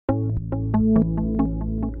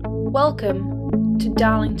Welcome to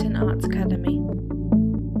Darlington Arts Academy.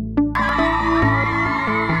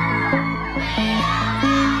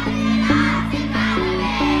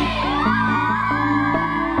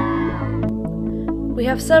 We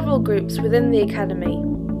have several groups within the Academy.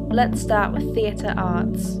 Let's start with Theatre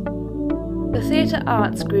Arts. The Theatre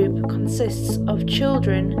Arts group consists of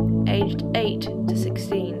children aged 8 to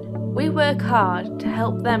 16. We work hard to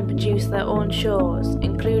help them produce their own shows,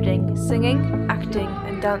 including singing, acting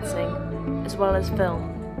and dancing, as well as film.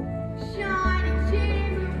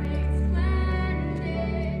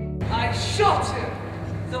 I shot him,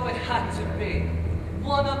 though it had to be.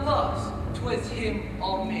 One of us, 'twas him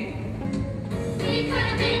or me. We could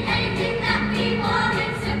have been anything that we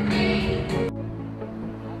wanted to be.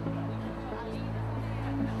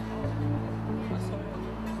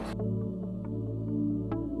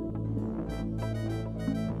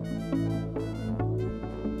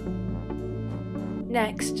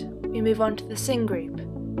 Next, we move on to the Sing group.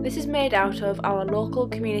 This is made out of our local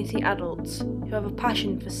community adults who have a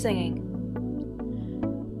passion for singing.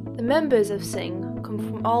 The members of Sing come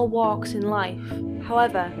from all walks in life.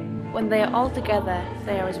 However, when they are all together,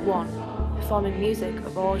 they are as one, performing music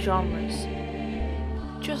of all genres.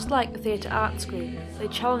 Just like the Theatre Arts group, they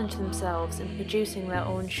challenge themselves in producing their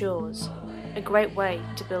own shows, a great way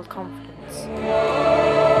to build confidence.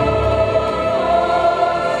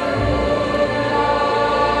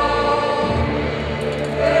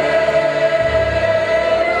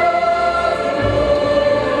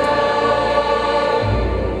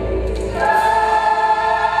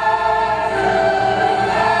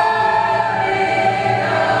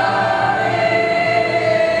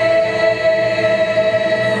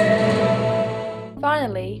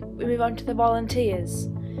 Finally, we move on to the volunteers.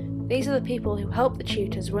 These are the people who help the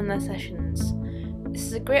tutors run their sessions. This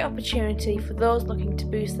is a great opportunity for those looking to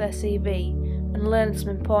boost their CV and learn some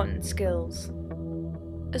important skills.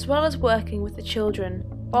 As well as working with the children,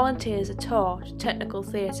 volunteers are taught technical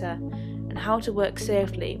theatre and how to work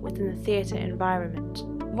safely within the theatre environment.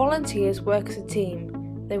 Volunteers work as a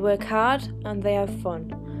team. They work hard and they have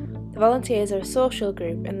fun. The volunteers are a social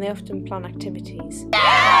group and they often plan activities.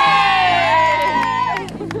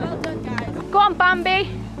 Well done, guys. Go on, Bambi.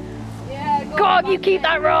 Yeah, Go on, you keep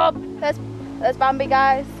that rope. There's Bambi,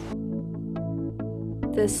 guys.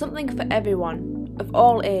 There's something for everyone, of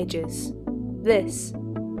all ages. This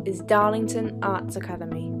is Darlington Arts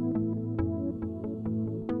Academy.